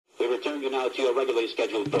return you now to your regularly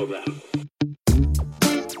scheduled program.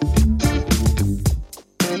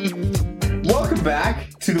 Welcome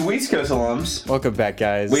back to the West Coast alums. Welcome back,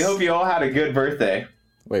 guys. We hope you all had a good birthday.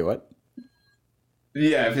 Wait, what?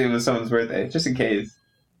 Yeah, if it was someone's birthday, just in case.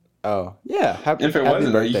 Oh, yeah. If it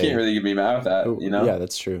wasn't, though, you can't really be mad with that, you know? Yeah,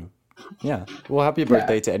 that's true. Yeah. Well, happy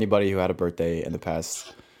birthday to anybody who had a birthday in the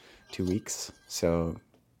past 2 weeks. So,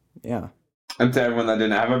 yeah. And to everyone that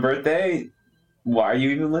didn't have a birthday, why are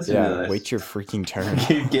you even listening to this? Wait your freaking turn.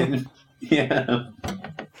 Keep getting... Yeah.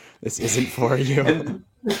 This isn't for you.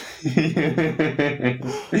 This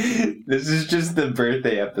is just the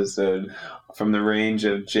birthday episode from the range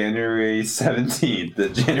of January 17th to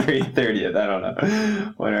January 30th. I don't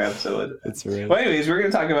know when our episode was. It's real. Well, anyways, we're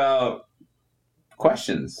going to talk about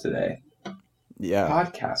questions today. Yeah.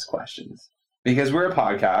 Podcast questions. Because we're a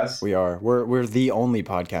podcast. We are. We're the only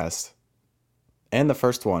podcast. And the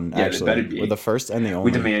first one, actually. Better be. We're the first and the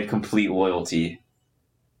only. We demand complete loyalty.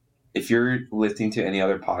 If you're listening to any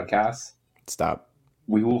other podcasts, stop.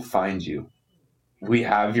 We will find you. We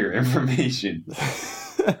have your information.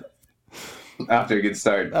 After a good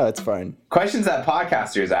start. Oh, it's fine. Questions that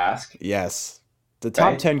podcasters ask. Yes. The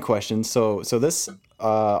top 10 questions. So this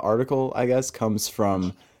article, I guess, comes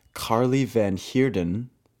from Carly Van Heerden.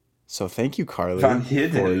 So thank you, Carly, Van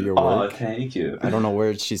Heerden. for your work. Oh, thank you. I don't know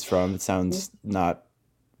where she's from. It sounds not...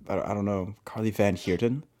 I don't know. Carly Van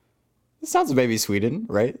Heerden? It sounds maybe Sweden,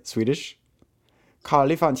 right? Swedish?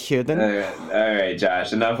 Carly Van Heerden? All right,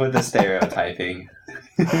 Josh. Enough with the stereotyping.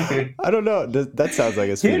 I don't know. That sounds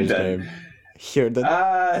like a Swedish name. Heerden.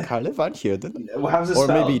 Carly Van Heerden. How's it or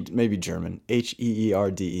spelled? maybe German.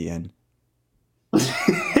 Heerden.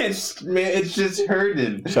 It's just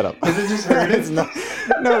Herden. Shut up. Is it just Herden?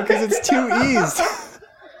 No, because it's 2 E's.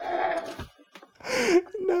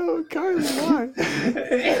 No, Carly, why?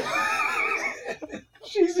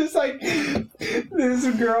 She's just like this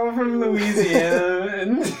girl from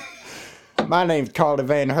Louisiana. My name's Carly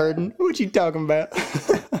Van Heerden. What you talking about?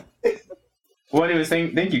 Well, anyways,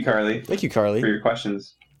 thank you, Carly. Thank you, Carly, for your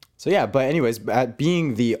questions. So yeah, but anyways, at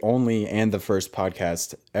being the only and the first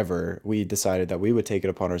podcast ever, we decided that we would take it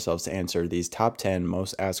upon ourselves to answer these top 10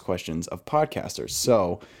 most asked questions of podcasters.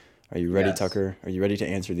 So, are you ready, Tucker? Are you ready to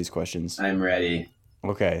answer these questions? I'm ready.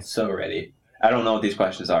 Okay. So ready. I don't know what these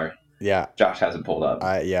questions are. Yeah. Josh hasn't pulled up.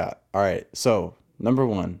 Yeah. All right. So, number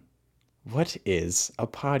 1, what is a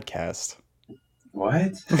podcast?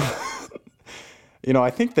 What? You know,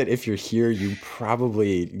 I think that if you're here, you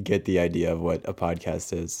probably get the idea of what a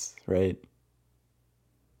podcast is, right?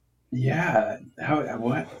 Yeah.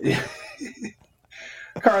 What?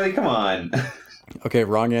 Carly, come on. Okay,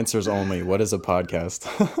 wrong answers only. What is a podcast?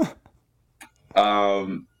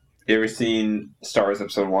 You ever seen Star Wars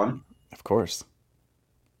Episode 1? Of course.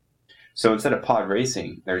 So instead of pod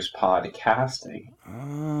racing, there's podcasting.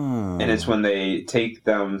 Oh. And it's when they take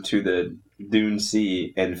them to the Dune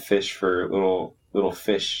Sea and fish for little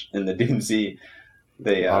fish in the Dune Sea.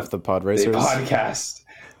 They off the pod racers. They podcast.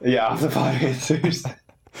 Yeah, off the pod racers.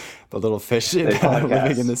 The little fish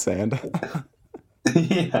living in the sand.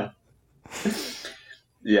 Yeah.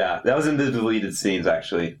 Yeah, that was in the deleted scenes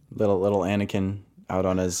actually. Little Anakin out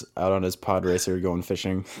on his pod racer going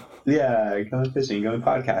fishing. Yeah, going fishing, going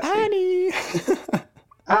podcasting.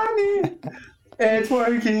 Annie. It's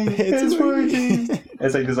working. It's working.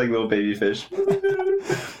 It's like this little baby fish.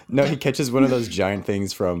 No, he catches one of those giant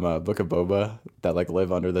things from Book of Boba that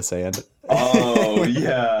live under the sand. Oh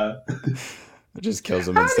yeah. It just kills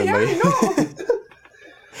him instantly.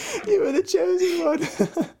 You were the chosen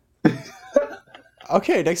one.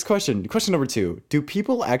 Okay, next question. Question number 2. Do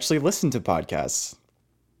people actually listen to podcasts?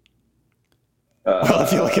 Well,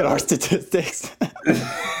 if you look at our statistics,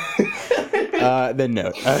 then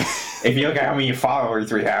no. If you look at how many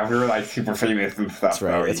followers we have, we're super famous and stuff. That's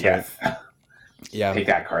right. That's right. Yeah. Take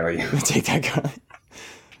that, Carly. Take that, Carly.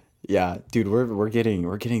 Yeah, dude, we're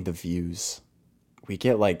getting the views. We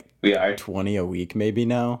get we are 20 a week maybe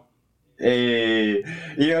now. Hey,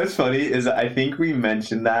 you know what's funny is I think we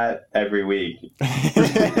mention that every week.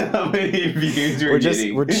 How many views we're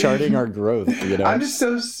getting. We're charting our growth. You know, I'm just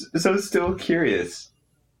so still curious.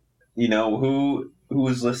 You know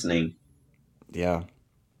who's listening. Yeah.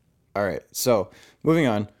 All right. So moving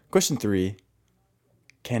on. Question 3: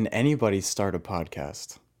 can anybody start a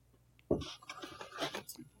podcast?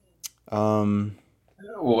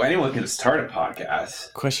 Well, anyone can start a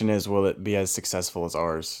podcast. Question is, will it be as successful as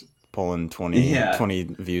ours? Pulling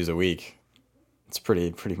 20 views a week. It's pretty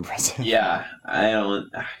impressive. Yeah,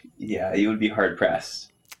 you would be hard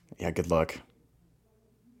pressed. Yeah, good luck.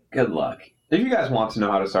 Good luck. If you guys want to know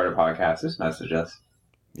how to start a podcast, just message us.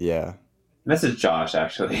 Yeah. Message Josh,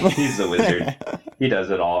 actually. He's the wizard. He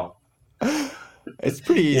does it all. It's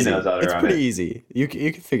pretty easy. He knows how to It's run pretty it. easy. You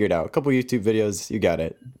can figure it out. A couple YouTube videos, you got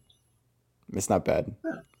it. It's not bad.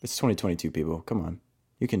 It's 2022, people. Come on.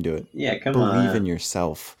 You can do it. Yeah, come Believe on. in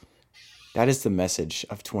yourself. That is the message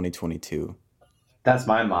of 2022. That's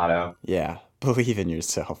my motto. Yeah. Believe in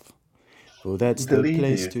yourself. Well, that's the Believe in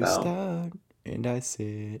place to yourself. start. And I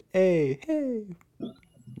said, hey, hey.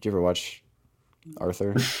 Did you ever watch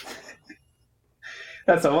Arthur?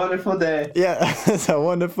 That's a wonderful day. Yeah. It's a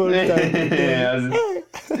wonderful time. Yeah,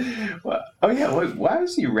 oh yeah, why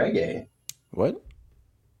was he reggae? What?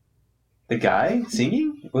 The guy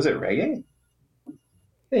singing? Was it reggae?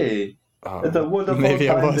 Hey, Oh, it's a wonderful maybe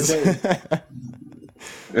it time was. today.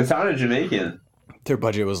 It sounded Jamaican. Their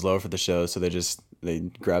budget was low for the show, so they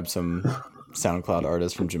grabbed some SoundCloud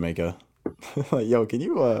artist from Jamaica. Like, yo, can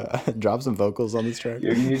you drop some vocals on this track?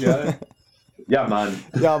 Can you got it? Yeah, man.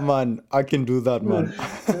 Yeah, man, I can do that, man.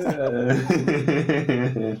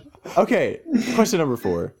 Okay, question number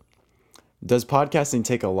 4. Does podcasting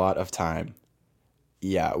take a lot of time?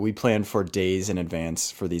 Yeah, we plan for days in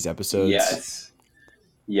advance for these episodes.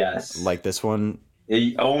 Yes. Like this one.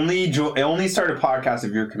 Only start a podcast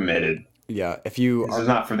if you're committed. Yeah, if you This are is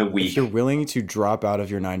not for the if weak. you're willing to drop out of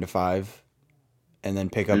your 9 to 5 and then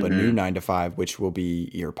pick up a new 9 to 5, which will be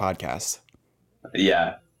your podcast.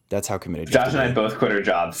 Yeah. That's how committed you have Josh to and I be. both quit our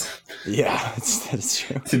jobs Yeah, that's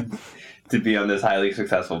true. to be on this highly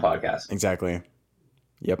successful podcast. Exactly.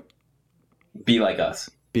 Yep. Be like us.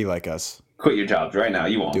 Be like us. Quit your jobs right now.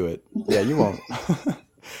 You won't. Do it. Yeah, you won't.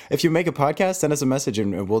 If you make a podcast, send us a message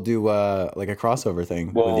and we'll do like a crossover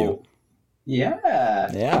thing with you.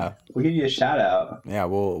 Yeah. Yeah. We'll give you a shout out. Yeah,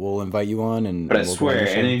 we'll invite you on and But I we'll go on swear, your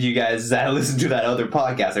show. any of you guys that listen to that other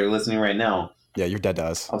podcast that are listening right now, Yeah, you're dead to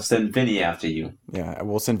us. I'll send Vinny after you. Yeah,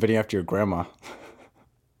 we'll send video after your grandma.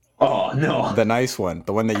 Oh, no. The nice one,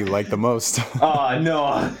 the one that you like the most. Oh,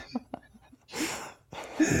 no.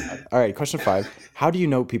 All right, question 5. How do you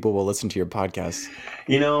know people will listen to your podcast?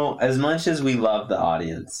 You know, as much as we love the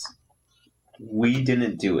audience, we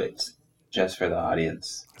didn't do it just for the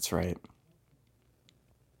audience. That's right.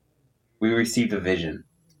 We received a vision.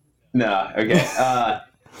 No, okay.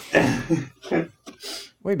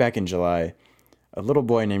 Way back in July, a little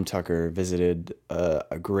boy named Tucker visited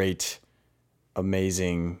a great,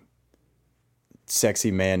 amazing,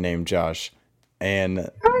 sexy man named Josh. And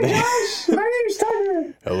Hi, Josh. My name's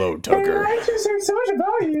Tucker. hello, Tucker. I just heard so much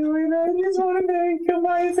about you, and I just wanted to come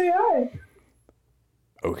by and say hi.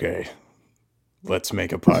 Okay, let's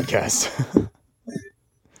make a podcast.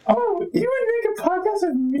 Oh, you would make a podcast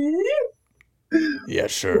with me? Yeah,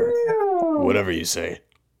 sure. No. Whatever you say.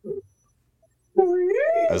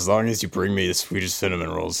 Really? As long as you bring me the Swedish cinnamon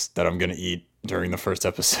rolls that I'm gonna eat during the first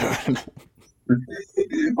episode.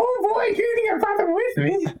 Oh boy, you think I brought them with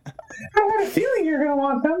me? I had a feeling you're gonna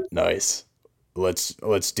want them. Nice. Let's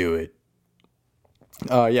do it.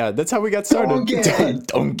 Yeah, that's how we got started. Okay.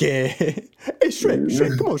 Donkey. Hey,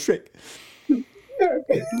 Shrek, come on, Shrek.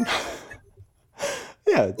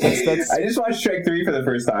 Yeah, that's. I just watched Shrek 3 for the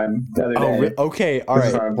first time the other day. Okay, all This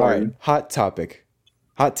is right, how I'm all right. playing. Hot topic,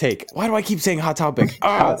 hot take. Why do I keep saying hot topic?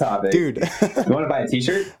 Hot topic. Dude. You want to buy a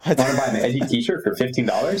t-shirt? Want to buy an edgy t-shirt for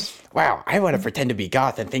 $15? Wow, I want to pretend to be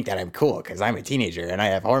goth and think that I'm cool because I'm a teenager and I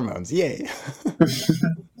have hormones. Yay.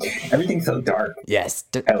 Everything's so dark. Yes,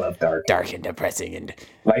 I love dark. dark and depressing, and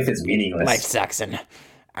Life is meaningless. life sucks, and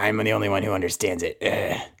I'm the only one who understands it.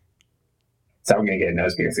 So I'm gonna get a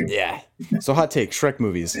nose piercing. Yeah. So hot take, Shrek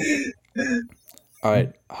movies. All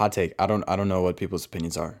right, hot take. I don't know what people's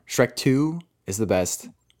opinions are. Shrek 2 is the best.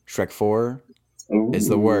 Shrek 4 is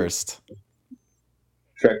the Ooh. worst.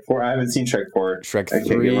 Shrek 4. I haven't seen Shrek 4. Shrek I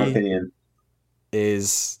can't give my 3 opinion.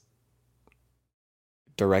 is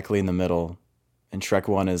directly in the middle, and Shrek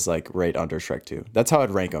 1 is like right under Shrek 2. That's how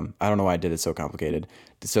I'd rank them. I don't know why I did it so complicated.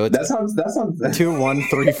 So it's That sounds 2, 1,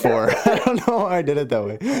 3, 4. I don't know why I did it that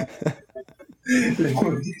way.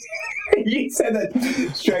 You said that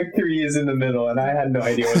Shrek 3 is in the middle, and I had no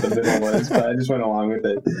idea what the middle was, but I just went along with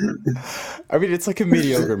it. I mean, it's like a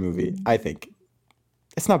mediocre movie, I think.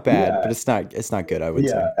 It's not bad, Yeah. but it's not good, I would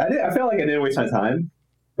say. Yeah, I felt like I didn't waste my time,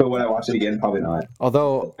 but when I watch it again, probably not.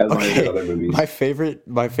 Although, As long as okay, the other movies.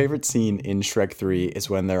 my favorite scene in Shrek 3 is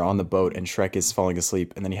when they're on the boat and Shrek is falling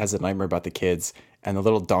asleep, and then he has a nightmare about the kids, and the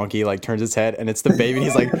little donkey like turns his head, and it's the baby, and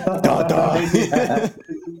he's like, da da. Yeah.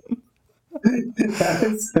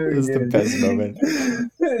 That's so This is the good. best moment.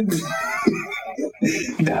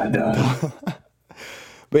 Da, da.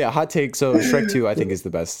 But yeah, hot take. So Shrek 2, I think, is the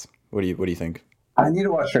best. What do you think? I need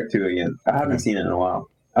to watch Shrek 2 again. I haven't seen it in a while.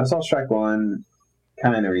 I saw Shrek 1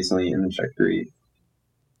 kind of recently, and then Shrek 3.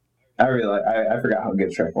 I really like. I forgot how good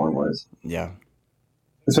Shrek 1 was, Yeah,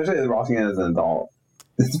 especially watching it as an adult.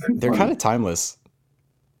 It's pretty they're funny. kind of timeless.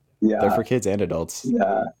 Yeah, They're for kids and adults.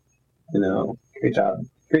 yeah. Great job,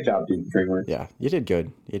 DreamWorks. Yeah, you did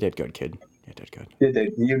good. You did good, kid. You did good.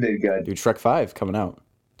 You did good. Dude, Shrek 5 coming out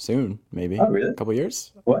soon, maybe. Oh, really? A couple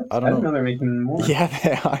years? What? I don't didn't know. know they're making more. Yeah,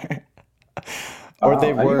 they are. Or they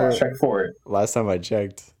I need to were watch Shrek 4. last time I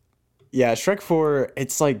checked. Yeah, Shrek 4,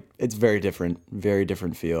 it's very different. Very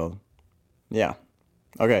different feel. Yeah.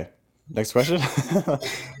 Okay. Next question.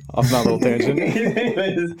 Off my little tangent.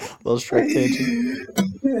 Little Shrek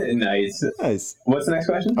tangent. Nice. Nice. What's the next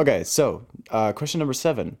question? Okay, so question number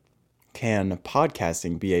 7. Can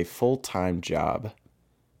podcasting be a full-time job?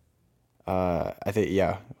 I think,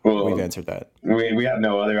 yeah, Well, we've answered that. We have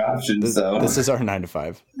no other options, so. This is our 9 to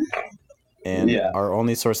 5. And Yeah. our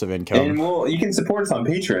only source of And income. you can support us on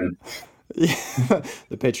Patreon.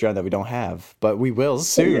 The Patreon that we don't have, but we will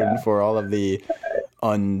soon Yeah. for all of the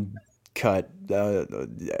uncut,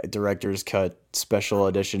 director's cut, special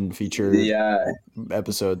edition feature Yeah.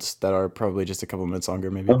 episodes that are probably just a couple minutes longer,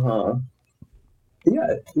 maybe. Uh-huh.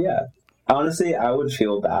 Yeah. Honestly, I would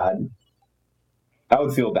feel bad. I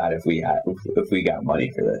would feel bad if we got money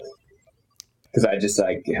for this. Because I just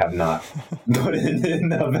have not put in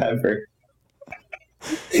enough effort.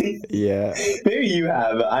 Yeah, Maybe you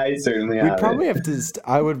have. I certainly have. we probably have to.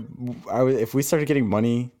 I would. If we started getting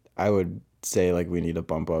money, I would say we need to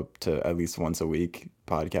bump up to at least once a week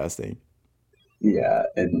podcasting. Yeah,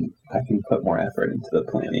 and I can put more effort into the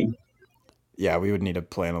planning. Yeah, we would need to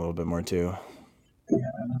plan a little bit more too. You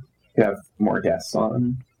have more guests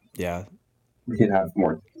on. Yeah, We could have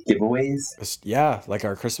more giveaways. yeah, like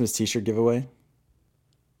our Christmas T-shirt giveaway.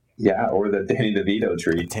 Yeah, or the Danny DeVito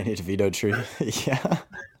treat. Danny DeVito tree. Yeah.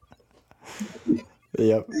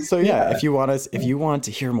 Yep. So yeah, if you want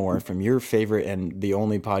to hear more from your favorite and the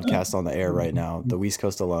only podcast on the air right now, the West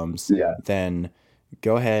Coast alums, Yeah. then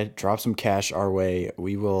go ahead, drop some cash our way.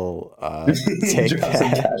 We will take Drop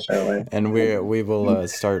some that, cash our way. and we will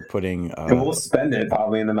start putting. And we'll spend it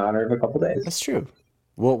probably in the matter of a couple days. That's true.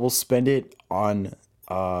 We'll spend it on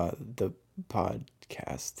the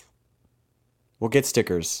podcast. We'll get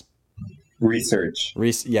stickers. Research.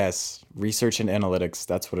 Yes, research and analytics.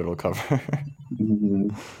 That's what it'll cover.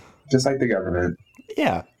 Mhm. Just like the government.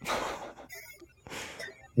 Yeah.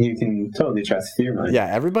 You can totally trust fear money. Yeah,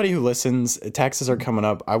 everybody who listens, taxes are coming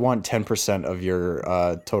up. I want 10% of your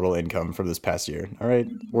total income for this past year. All right?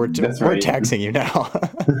 We're That's we're right. taxing you now.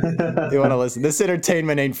 You want to listen? This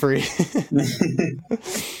entertainment ain't free.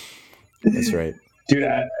 That's right. Dude,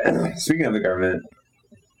 speaking of the government,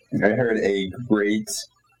 I heard a great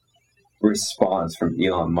response from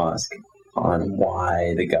Elon Musk on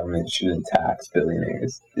why the government shouldn't tax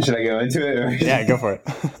billionaires. Should I go into it? Or Yeah, go for it.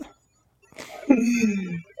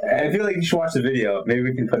 I feel like you should watch the video. Maybe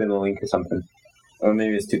we can put in the link or something. Or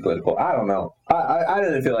maybe it's too political. I don't know. I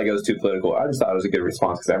didn't feel like it was too political. I just thought it was a good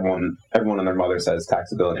response because everyone and their mother says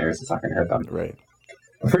tax the billionaires. It's not going to hurt them. Right.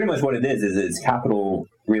 Pretty much what it is it's capital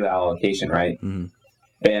reallocation, right? Mm-hmm.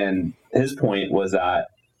 And his point was that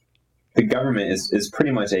the government is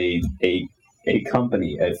pretty much a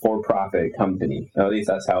company, a for-profit company. At least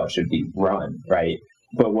that's how it should be run, right?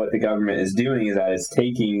 But what the government is doing is that it's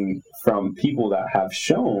taking from people that have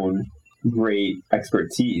shown great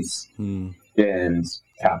expertise Mm. in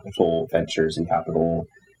capital ventures and capital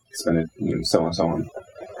expenditure, so on and so on.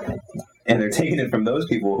 And they're taking it from those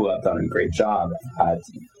people who have done a great job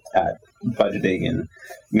at budgeting and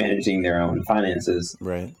managing their own finances,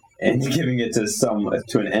 Right. and giving it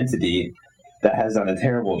to an entity that has done a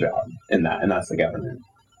terrible job in that, and that's the government.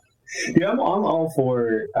 Yeah, I'm all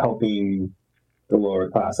for helping the lower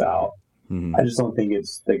class out. Mm. I just don't think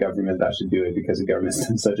it's the government that should do it because the government's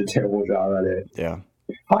done such a terrible job at it. Yeah.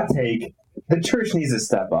 Hot take: the church needs to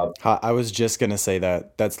step up. I was just gonna say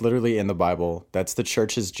that. That's literally in the Bible. That's the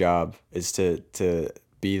church's job, is to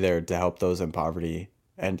be there to help those in poverty.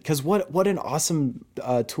 And because what an awesome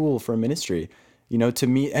tool for ministry, to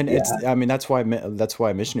me. And it's, I mean, that's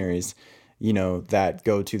why missionaries, that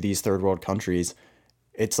go to these third world countries,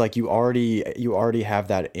 it's like you already have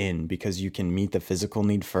that in, because you can meet the physical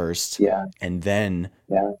need first. Yeah. And then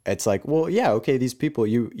Yeah. it's like, well, yeah, okay, these people,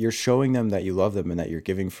 you're showing them that you love them and that you're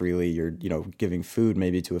giving freely. You're, giving food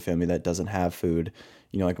maybe to a family that doesn't have food.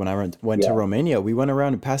 Like when I went to Romania, we went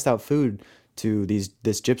around and passed out food to this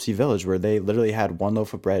gypsy village where they literally had one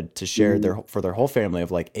loaf of bread to share for their whole family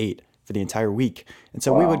of 8 for the entire week. And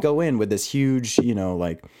so we would go in with this huge,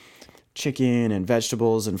 chicken and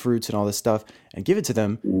vegetables and fruits and all this stuff and give it to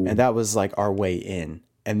them. And that was our way in.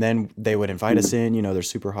 And then they would invite us in, they're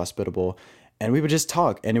super hospitable. and we would just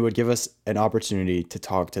talk, and it would give us an opportunity to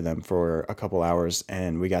talk to them for a couple hours,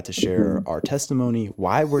 and we got to share our testimony,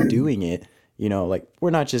 why we're doing it. You know, like,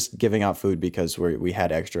 we're not just giving out food because we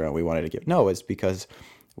had extra and we wanted to give. No, it's because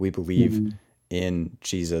we believe in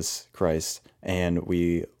Jesus Christ, and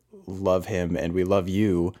we love him, and we love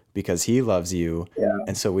you because he loves you. Yeah.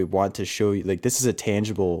 And so we want to show you, like, this is a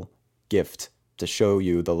tangible gift to show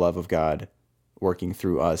you the love of God working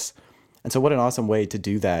through us. And so what an awesome way to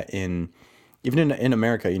do that even in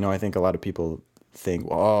America. You know, I think a lot of people think,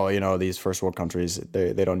 well, oh, you know, these first world countries,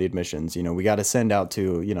 they don't need missions. You know, we got to send out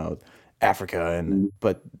to, you know, Africa.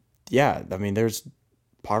 But yeah, I mean, there's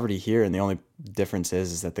poverty here. And the only difference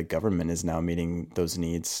is that the government is now meeting those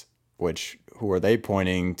needs, which, who are they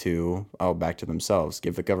pointing to? Oh, back to themselves.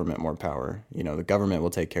 Give the government more power. You know, the government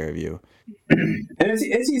will take care of you. And it's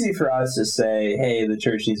easy for us to say, hey, the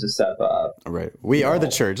church needs to step up. Right. We are the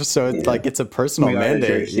church. So it's like, it's a personal mandate,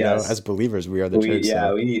 church, you know, yes. as believers, we are the church. Yeah,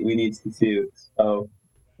 so. we need to too. So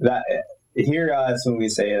that, hear us when we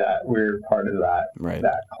say that we're part of that, Right.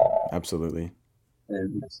 that call. Absolutely.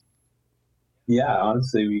 And yeah,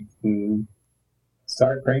 honestly, we can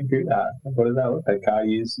start praying through that. What does that look like? God,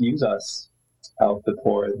 use us to help the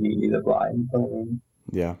poor, the needy, the blind.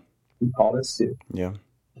 Yeah. He called us to. Yeah.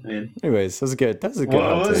 Man. Anyways, that was a good hot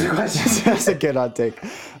was take. the question? That's a good hot take.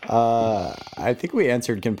 I think we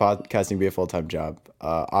answered, can podcasting be a full-time job?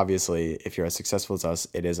 Obviously, if you're as successful as us,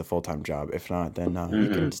 it is a full-time job. If not, then you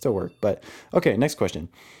can still work. But okay, next question.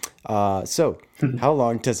 So how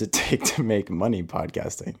long does it take to make money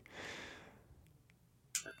podcasting?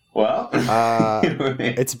 Well,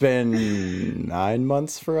 It's been 9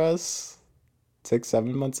 months for us. 6,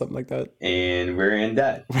 7 months, something like that. and we're in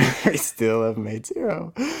debt. We still have made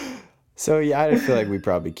zero. So yeah, I feel like we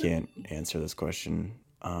probably can't answer this question.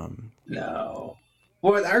 No.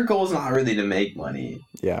 Well, our goal is not really to make money.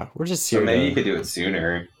 Yeah, we're just here. So maybe you could do it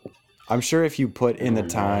sooner. I'm sure if you put in the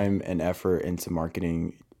time and effort into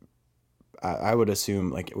marketing, I would assume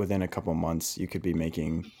like within a couple months you could be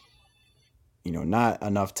making, you know, not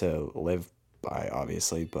enough to live by,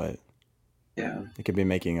 obviously, but Yeah. it could be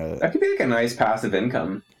making That could be like a nice passive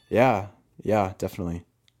income. yeah, definitely.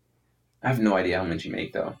 I have no idea how much you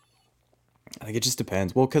make though. I think it just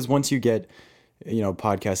depends. Well, because once you get, you know,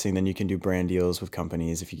 podcasting, then you can do brand deals with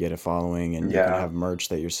companies if you get a following, and you can have merch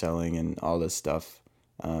that you're selling and all this stuff.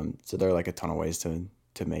 So there are like a ton of ways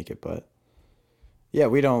to make it, but yeah,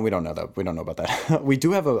 we don't know that. We don't know about that. We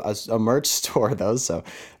do have a merch store though, so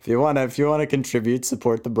if you wanna contribute,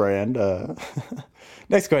 support the brand.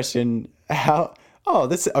 Next question: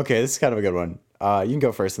 this is kind of a good one. You can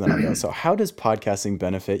go first, and then I'll go. So, how does podcasting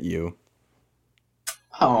benefit you?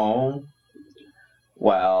 Oh,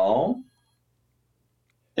 well,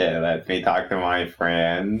 it lets me talk to my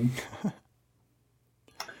friends.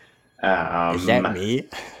 Is that me?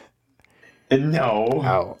 No.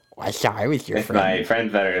 Oh, I thought I was your It's friend. my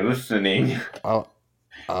friends that are listening Oh,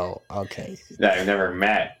 okay. that I've never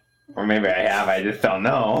met. Or maybe I have, I just don't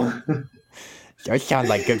know. Those sound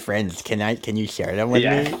like good friends. Can you share them with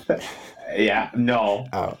me? Yeah, no.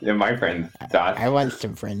 Oh. They're my friends, Dot. I want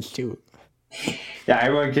some friends too. Yeah,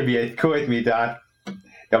 everyone can be as cool as me, Dot.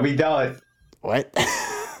 Don't be jealous. What?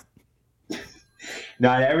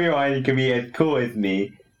 Not everyone can be as cool as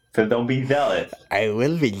me, so don't be jealous. I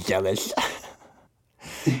will be jealous.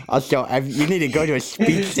 Also, you need to go to a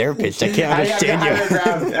speech therapist. I can't understand you.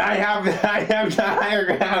 I have the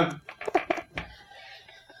higher ground.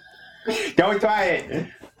 Don't try it.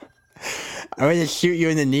 I'm going to shoot you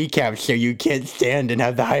in the kneecap so you can't stand and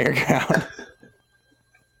have the higher ground.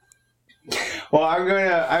 Well, I'm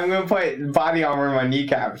gonna put body armor in my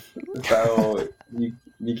kneecaps, so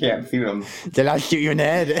you can't see them. Then I'll shoot you in the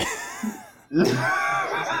head.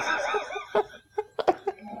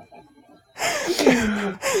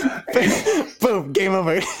 Boom, game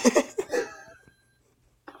over.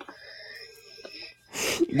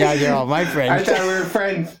 Now you're all my friends. I thought we were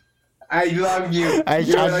friends. I love you.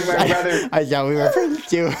 You're like my brother. I thought we were friends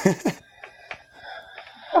too.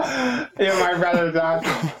 You're my brother, Doc.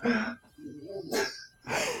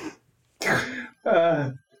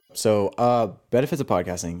 So, benefits of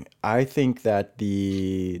podcasting. I think that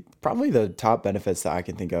probably the top benefits that I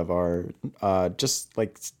can think of are just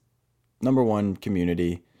like number one,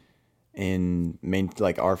 community, in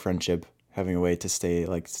like our friendship, having a way to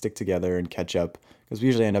stick together and catch up, because we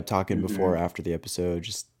usually end up talking before or after the episode,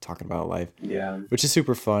 just talking about life. Yeah. Which is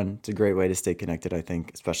super fun. It's a great way to stay connected, I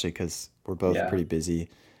think, especially because we're both pretty busy.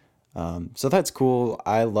 So that's cool.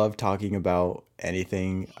 I love talking about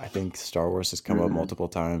anything. I think Star Wars has come up multiple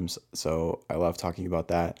times, so I love talking about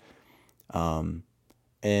that. And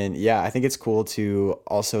yeah, I think it's cool to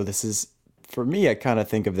also, this is for me, I kind of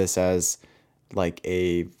think of this as like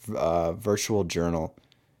a virtual journal,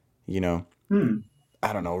 you know.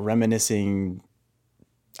 I don't know, reminiscing,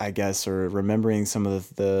 I guess, or remembering some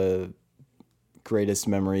of the greatest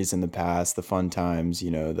memories in the past, the fun times,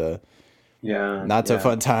 you know, the not so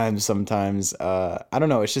fun times sometimes. I don't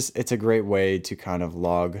know. It's a great way to kind of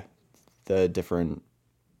log the different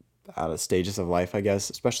stages of life, I guess,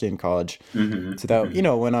 especially in college. So that, you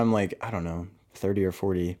know, when I'm like, I don't know, 30 or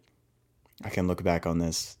 40, I can look back on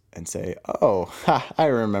this and say, oh, I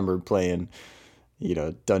remember playing, you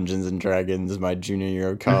know, Dungeons and Dragons my junior year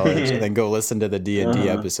of college, and then go listen to the D&D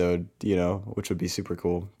episode, you know, which would be super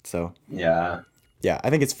cool. So yeah, I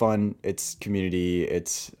think it's fun. It's community.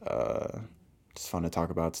 It's fun to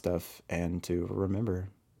talk about stuff and to remember.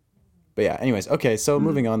 But yeah, anyways, okay, so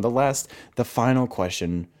moving on. The final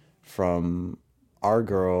question from our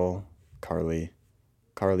girl, Carly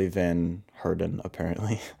Van Herden,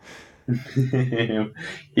 apparently.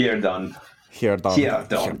 Here done.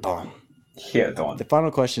 The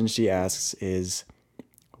final question she asks is,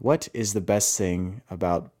 what is the best thing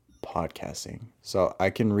about podcasting? So I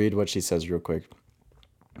can read what she says real quick,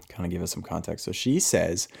 kind of give us some context. So she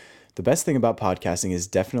says, the best thing about podcasting is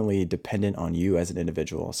definitely dependent on you as an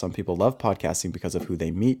individual. Some people love podcasting because of who they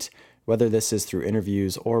meet, whether this is through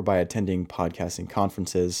interviews or by attending podcasting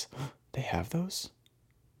conferences. They have those?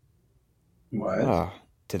 What?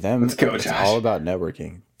 To them, Let's go, it's Josh. all about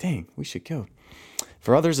networking. Dang, we should go.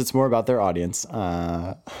 For others, it's more about their audience.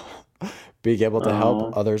 Being able to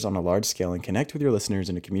help others on a large scale and connect with your listeners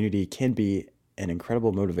in a community can be an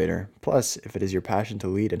incredible motivator. Plus, if it is your passion to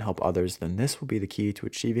lead and help others, then this will be the key to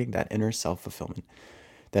achieving that inner self-fulfillment.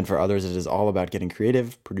 Then for others, it is all about getting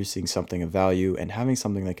creative, producing something of value, and having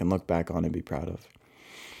something they can look back on and be proud of.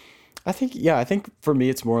 I think for me,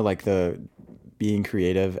 it's more like the being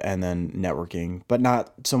creative and then networking, but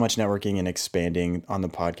not so much networking and expanding on the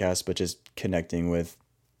podcast, but just connecting with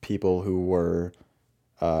people who were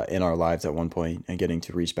in our lives at one point and getting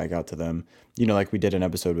to reach back out to them. You know, like we did an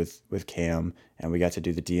episode with Cam, and we got to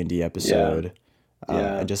do the D&D episode.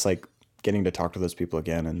 And just like getting to talk to those people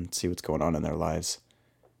again and see what's going on in their lives.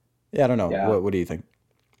 Yeah, I don't know. Yeah. What do you think?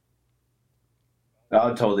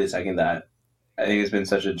 I'll totally second that. I think it's been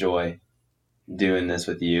such a joy doing this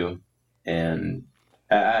with you. And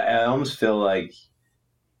I almost feel like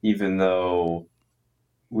even though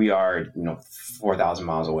we are, 4,000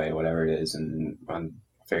 miles away, whatever it is, and on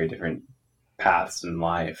very different paths in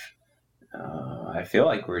life, I feel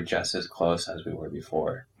like we're just as close as we were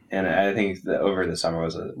before. And I think that over the summer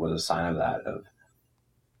was a sign of that. Of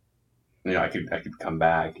I could come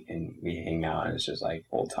back and we hang out, and it's just like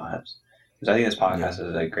old times. So I think this podcast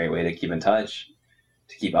is a great way to keep in touch,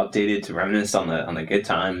 to keep updated, to reminisce on the good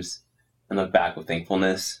times, and look back with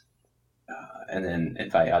thankfulness, and then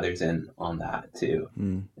invite others in on that too.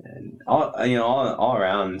 And all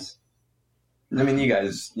around. I mean, you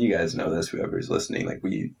guys know this. Whoever's listening, like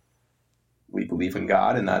we believe in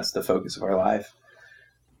God, and that's the focus of our life.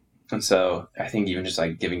 And so I think even just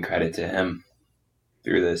like giving credit to Him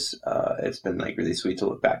through this, it's been like really sweet to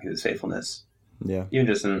look back at His faithfulness. Yeah. Even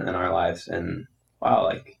just in our lives, and wow,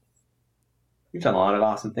 like you've done a lot of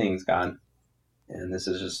awesome things, God, and this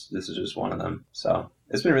is just one of them. So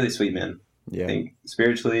it's been really sweet, man. Yeah. I think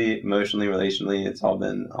spiritually, emotionally, relationally, it's all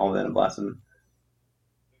been a blessing.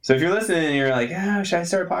 So if you're listening and you're like, should I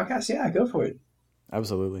start a podcast? Yeah, go for it.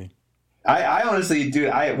 Absolutely. I honestly do.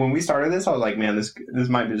 When we started this, I was like, man, this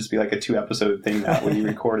might just be like a 2-episode thing that we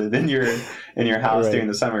recorded in your house during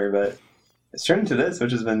the summer, but it's turned into this,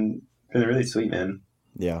 which has been really sweet, man.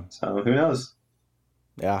 Yeah. So who knows?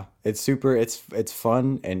 Yeah, it's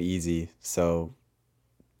fun and easy. So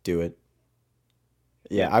do it.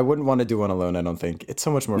 Yeah, I wouldn't want to do one alone. I don't think it's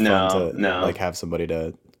so much more fun to like have somebody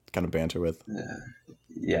to kind of banter with.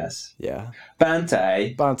 Yes. Yeah.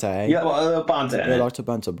 Bante. Yeah, well, Bante. Yeah, like to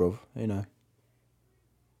banter, bro. You know.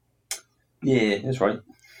 Yeah, that's right.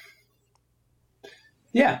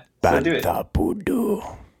 Yeah. So do it. Budu.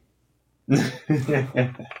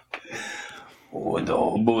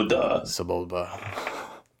 Buddha. Sabulba.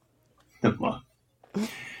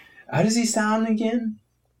 How does he sound again?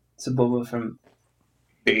 Sabulba from.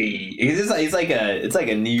 It's like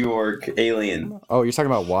a New York alien. Oh, you're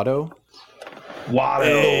talking about Watto? Watto.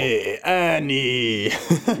 Hey, Annie.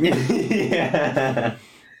 Yeah.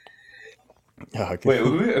 Okay. Wait,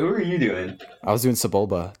 who are you doing? I was doing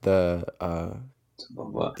Sebulba,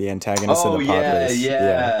 the antagonist of the pod race.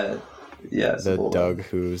 Yeah. The Doug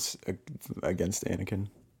who's against Anakin.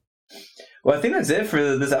 Well, I think that's it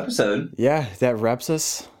for this episode. Yeah, that wraps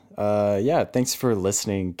us. Yeah, thanks for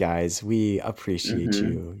listening, guys. We appreciate Mhm.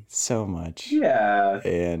 you so much. Yeah.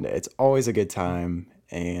 And it's always a good time.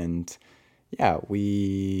 And yeah,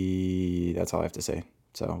 that's all I have to say.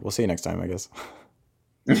 So we'll see you next time, I guess.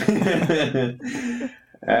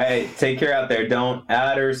 All right, take care out there. Don't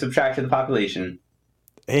add or subtract to the population.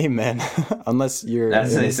 Amen. Unless you're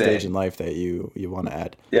That's in what a they stage say. in life that you want to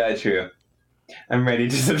add. Yeah, true. I'm ready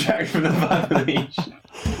to subtract from the population.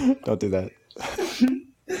 Don't do that.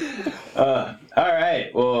 All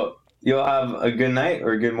right. Well, you'll have a good night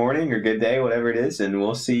or a good morning or good day, whatever it is, and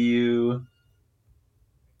we'll see you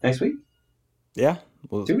next week. Yeah.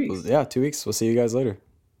 2 weeks. Yeah, 2 weeks. We'll see you guys later.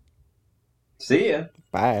 See ya.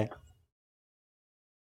 Bye.